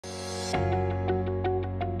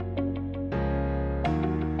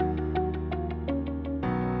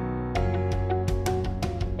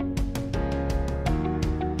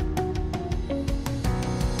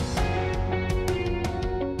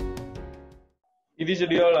It is a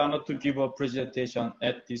real honor to give a presentation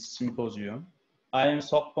at this symposium. I am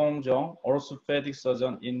Seok-Bong Jung, orthopedic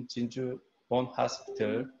surgeon in Jinju Bone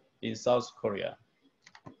Hospital in South Korea.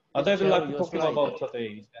 What I'd like to talk about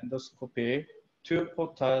today is endoscopic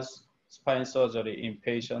two-portal spine surgery in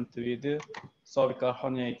patients with cervical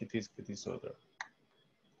herniated disc disorder.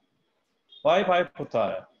 Why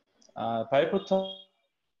biportal? Biportal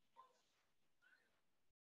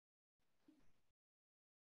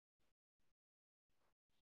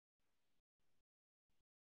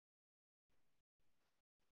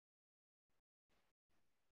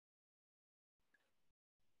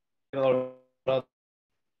Hello,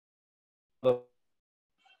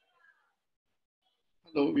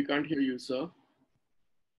 we can't hear you, sir.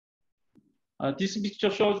 This picture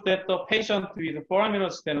shows that the patient with foraminal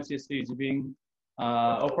stenosis is being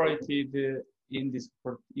operated in this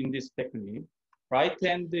technique. Right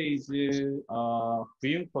hand is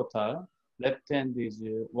viewing portal, left hand is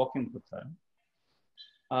walking portal.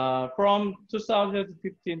 From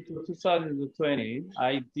 2015 to 2020,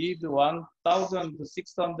 I did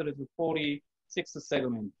 1,646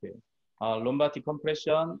 segments. Lumbar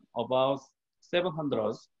decompression about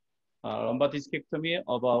 700, lumbar discectomy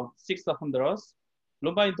about 600,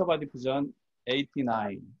 lumbar interval diffusion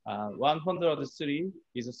 89, 103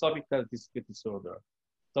 is a cervical disc disorder.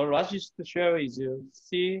 The largest share is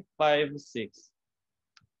C5-6.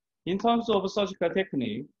 In terms of surgical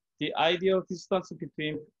technique, the ideal distance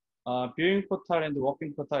between viewing portal and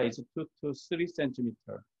walking portal is 2 to 3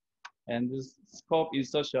 centimeters. And the scope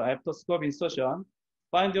insertion, after scope insertion,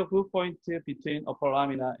 find the hook point between upper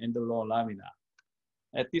lamina and the lower lamina.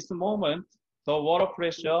 At this moment, the water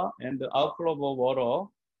pressure and the outflow of water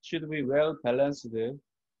should be well balanced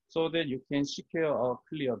so that you can secure a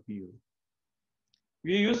clear view.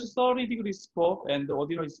 We use 30-degree scope and the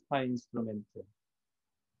ordinary spine instrument.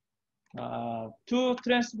 2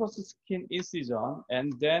 transverse skin incision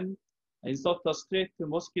and then insert a straight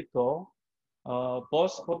mosquito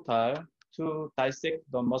both portal to dissect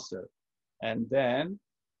the muscle, and then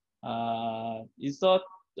insert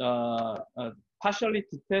partially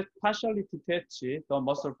detach the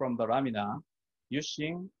muscle from the lamina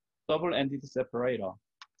using double-ended separator.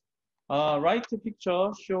 Right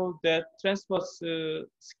picture shows that transverse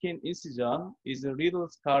skin incision is a little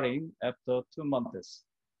scarring after 2 months.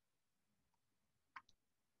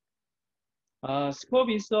 Scope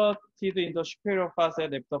inserted in the superior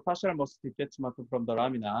facet after partial muscle detachment from the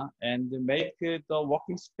lamina and make the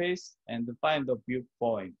walking space and find the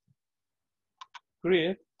viewpoint.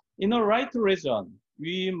 Grip. In the right region,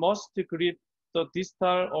 we must grip the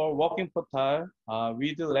distal or walking portal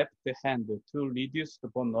with the left hand to reduce the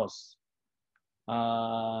bone loss.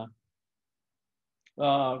 The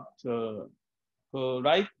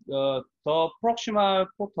proximal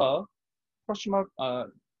portal,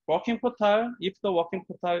 walking portal, if the walking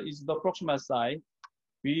portal is the proximal side,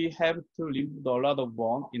 we have to remove a lot of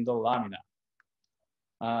bone in the lamina.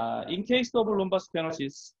 In case of lumbar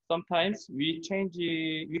stenosis, sometimes we can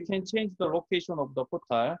change the location of the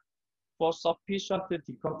portal for sufficient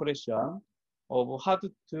decompression of hard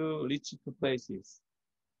to reach places.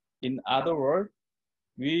 In other words,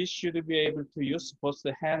 we should be able to use both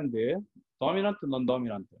hand, dominant and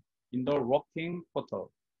non-dominant, in the walking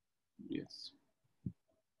portal. Yes.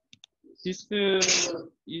 This is a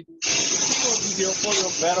video for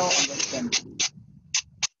your better understanding.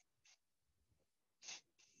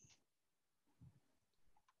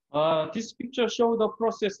 This picture shows the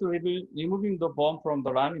process of removing the bone from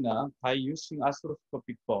the lamina by using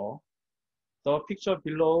arthroscopic bore. The picture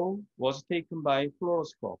below was taken by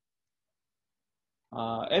fluoroscope.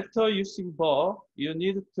 After using bore, you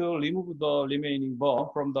need to remove the remaining bone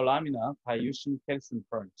from the lamina by using calcium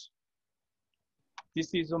punch.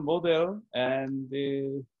 This is a model and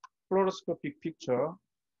the fluoroscopic picture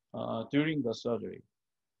during the surgery.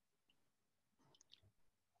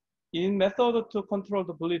 In method to control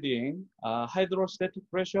the bleeding, hydrostatic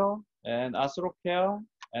pressure and arthrocare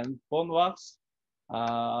and bone wax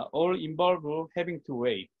all involve having to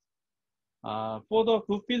wait. For the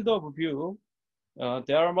good field of view,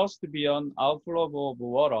 there must be an outflow of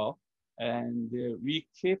water, and we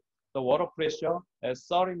keep the water pressure at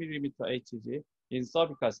 30 millimeter Hg in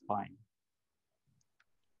cervical spine.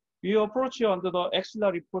 We approach under the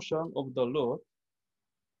axillary portion of the root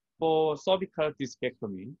for cervical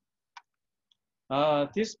discectomy.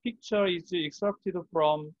 This picture is extracted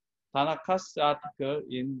from Tanaka's article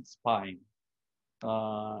in Spine.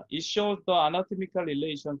 It shows the anatomical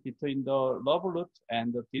relation between the lobe root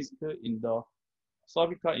and the disc in the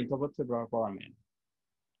cervical intervertebral foramen.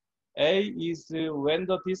 A is when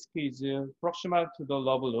the disc is proximal to the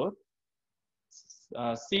lobe root.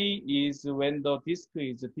 C is when the disc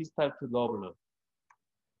is distal to lobe root.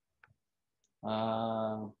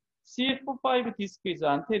 CF5 disc is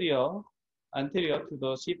anterior to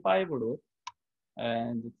the C5 root,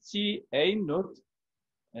 and C8 root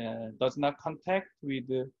does not contact with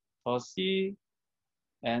the C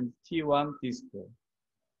and T1 disc.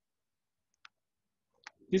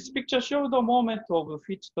 This picture shows the moment of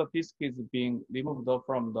which the disc is being removed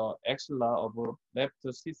from the axilla of left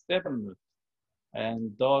C7 root.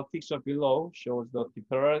 And the picture below shows the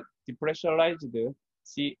depressurized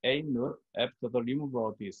C8 root after the removal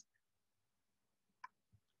of disc.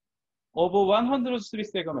 Of 103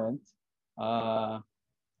 segments,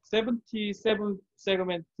 77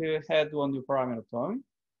 segments had one foraminotomy,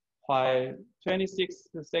 while 26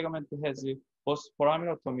 segments has both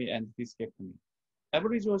foraminotomy and discectomy.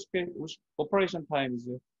 Average operation time is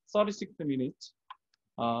 36 minutes.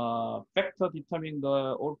 Factor determine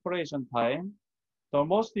the operation time. The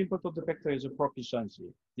most important factor is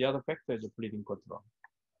proficiency. The other factor is bleeding control.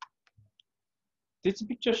 This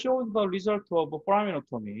picture shows the result of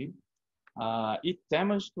foraminotomy. It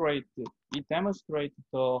demonstrates the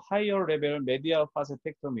higher level medial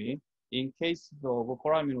facetectomy in case of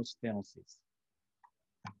foraminostenosis.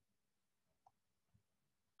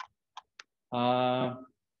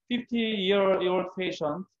 50-year-old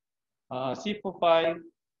patient, C45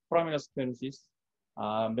 foraminostenosis,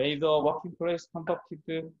 made a working place, conducted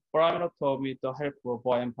foraminotomy with the help of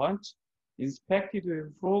ball and punch, inspected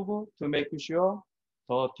with probe to make sure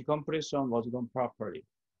the decompression was done properly.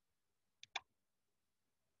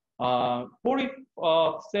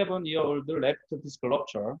 47-year-old left disc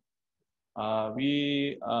rupture.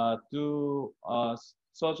 We do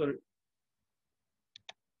surgery.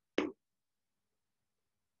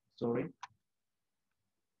 Sorry.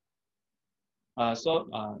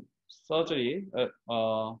 Surgery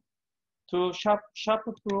to sharp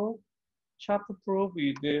probe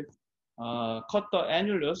with cut the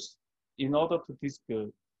annulus in order to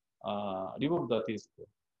remove the disc.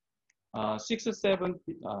 6, 7,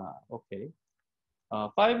 okay.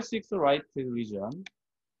 5, 6 right region.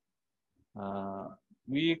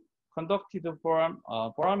 We conducted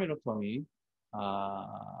foraminotomy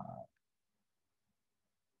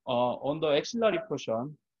on the axillary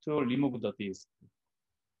portion to remove the disc.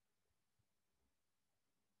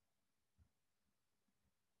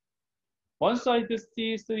 One side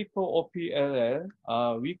C34OPLL,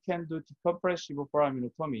 we can do decompressive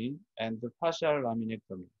foraminotomy and partial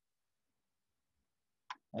laminectomy.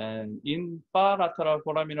 And in bilateral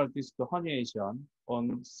foraminal disc herniation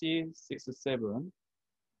on C67,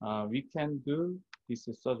 we can do this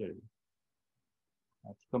surgery.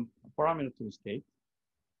 Foraminotomy state.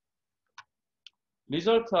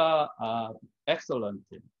 Results are excellent.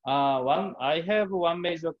 I have one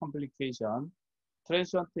major complication,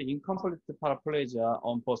 transient incomplete paraplegia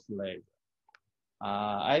on both legs.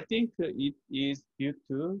 I think it is due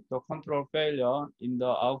to the control failure in the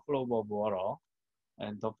outflow of water,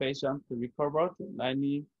 and the patient recovered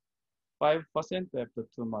 95% after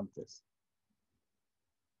 2 months.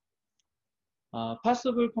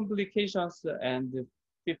 Possible complications and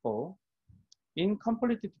people,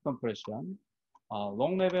 incomplete decompression,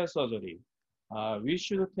 long level surgery. We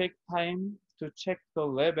should take time to check the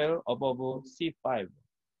level above C5.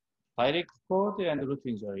 Direct cord and root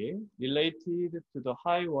injury related to the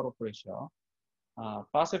high water pressure,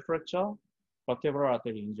 facet fracture, vertebral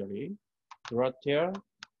artery injury, throat tear,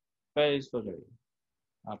 failed surgery,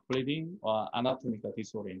 bleeding or anatomical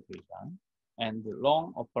disorientation, and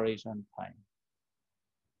long operation time.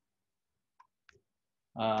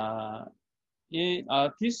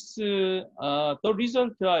 The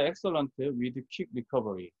results are excellent with quick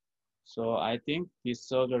recovery. So I think this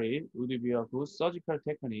surgery would be a good surgical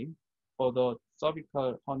technique for the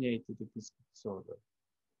cervical herniated disc disorder.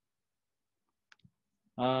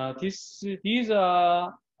 These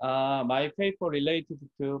are my paper related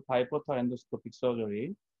to biportal endoscopic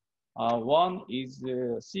surgery. One is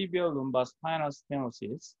severe lumbar spinal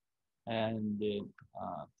stenosis, and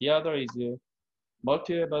the other is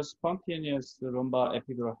multi-level spontaneous lumbar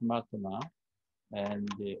epidural hematoma, and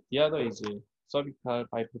the other is cervical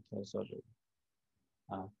biportal surgery.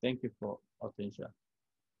 Thank you for attention.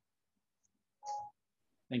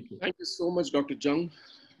 Thank you. Thank you so much, Dr. Jung.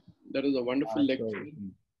 That is a wonderful lecture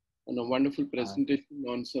and a wonderful presentation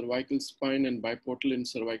on cervical spine and biportal in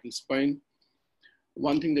cervical spine.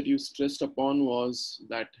 one thing that you stressed upon was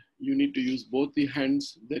that you need to use both the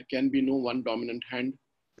hands. There can be no one dominant hand.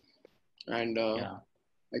 And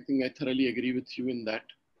I think I thoroughly agree with you in that,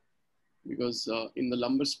 because in the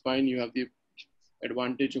lumbar spine, you have the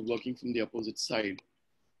advantage of working from the opposite side,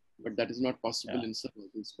 but that is not possible in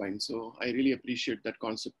cervical spine. So I really appreciate that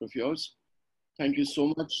concept of yours. Thank you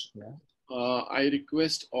so much. I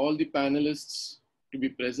request all the panelists to be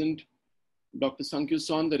present. Dr.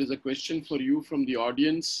 Sankyu-san, there is a question for you from the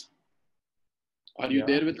audience. Are you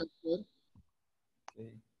there with us, sir?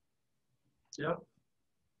 Okay. Yeah.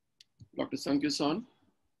 Dr. Sankyu-san?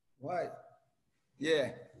 Why?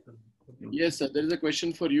 Yeah. Yes, sir. There is a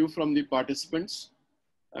question for you from the participants.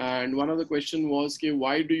 And one of the question was, okay,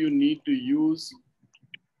 why do you need to use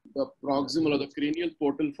the proximal or the cranial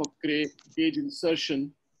portal for cage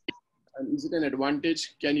insertion? And is it an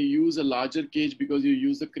advantage? Can you use a larger cage because you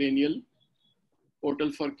use the cranial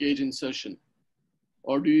portal for cage insertion?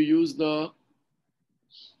 Or do you use the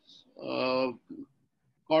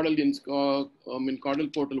caudal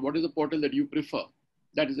portal? What is the portal that you prefer?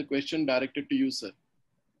 That is a question directed to you, sir.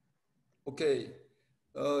 Okay.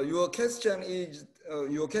 Your question is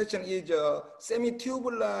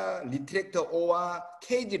semi-tubular retractor or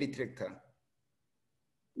cage retractor?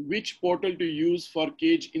 Which portal to use for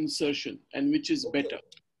cage insertion and which is better?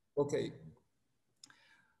 Okay.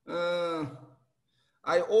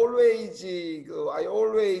 I always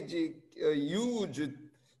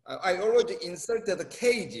inserted the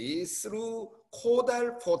cage through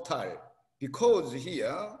caudal portal, because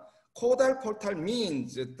here caudal portal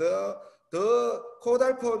means the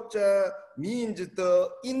caudal portal means the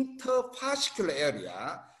interfascicular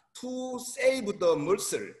area to save the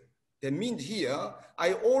muscle. That means here,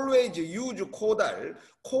 I always use caudal.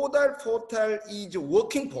 Caudal portal is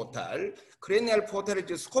working portal. Cranial portal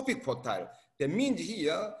is scopic portal. That means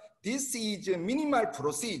here, this is a minimal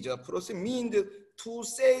procedure. Procedure means to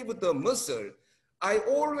save the muscle. I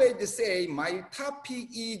always say my topic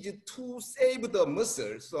is to save the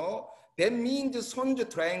muscle. So that means Sonja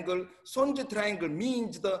triangle. Sonja triangle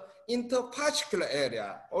means the interfascicular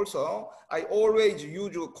area. Also, I always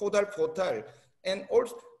use caudal portal. And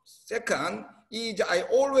also, second is I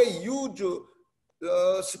always use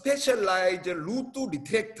specialized root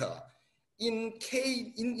retractor in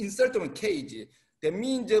insertable cage. That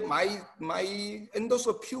means my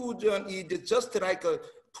endoscopic fusion is just like a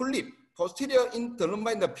tulip, posterior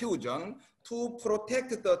interlumbar fusion to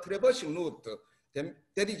protect the traversing root.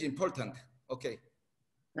 That is important. Okay.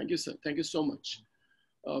 Thank you, sir. Thank you so much.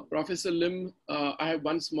 Professor Lim, I have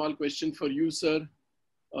one small question for you, sir.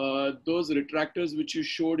 Those retractors which you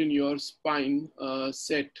showed in your spine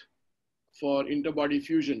set for interbody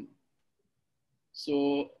fusion.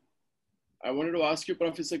 So I wanted to ask you,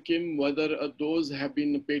 Professor Kim, whether those have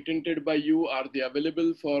been patented by you. Are they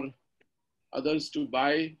available for others to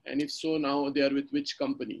buy? And if so, now they are with which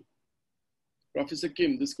company? Professor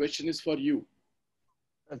Kim, this question is for you.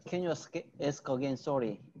 Can you ask again?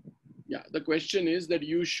 Sorry. Yeah, the question is that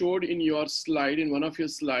you showed in your slide, in one of your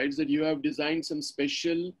slides, that you have designed some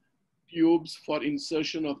special tubes for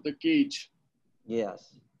insertion of the cage.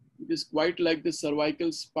 Yes. It is quite like the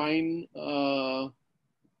cervical spine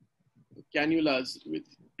cannulas with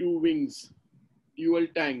two wings, dual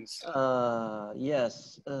tanks.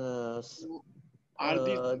 Yes. Are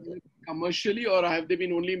these commercially, or have they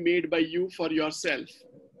been only made by you for yourself?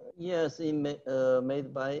 Yes,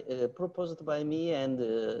 made by, proposed by me, and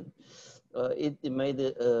it made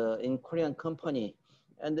in Korean company.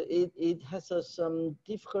 And it has some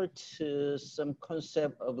difficult, some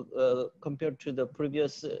concept of compared to the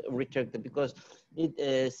previous retractor, because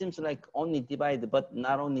it seems like only divide, but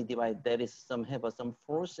not only divide. There is some have some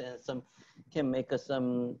force, and some can make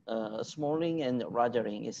some smalling and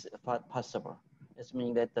largering is possible. It's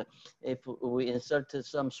meaning that if we insert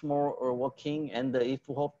some small working, and if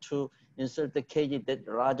we hope to insert the cage that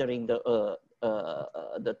largering the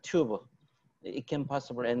tube, it can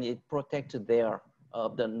possible, and it protects there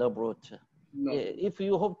of the nerve root. No. If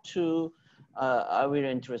you hope to, I will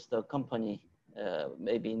interest the company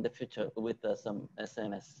maybe in the future with some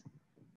SMS.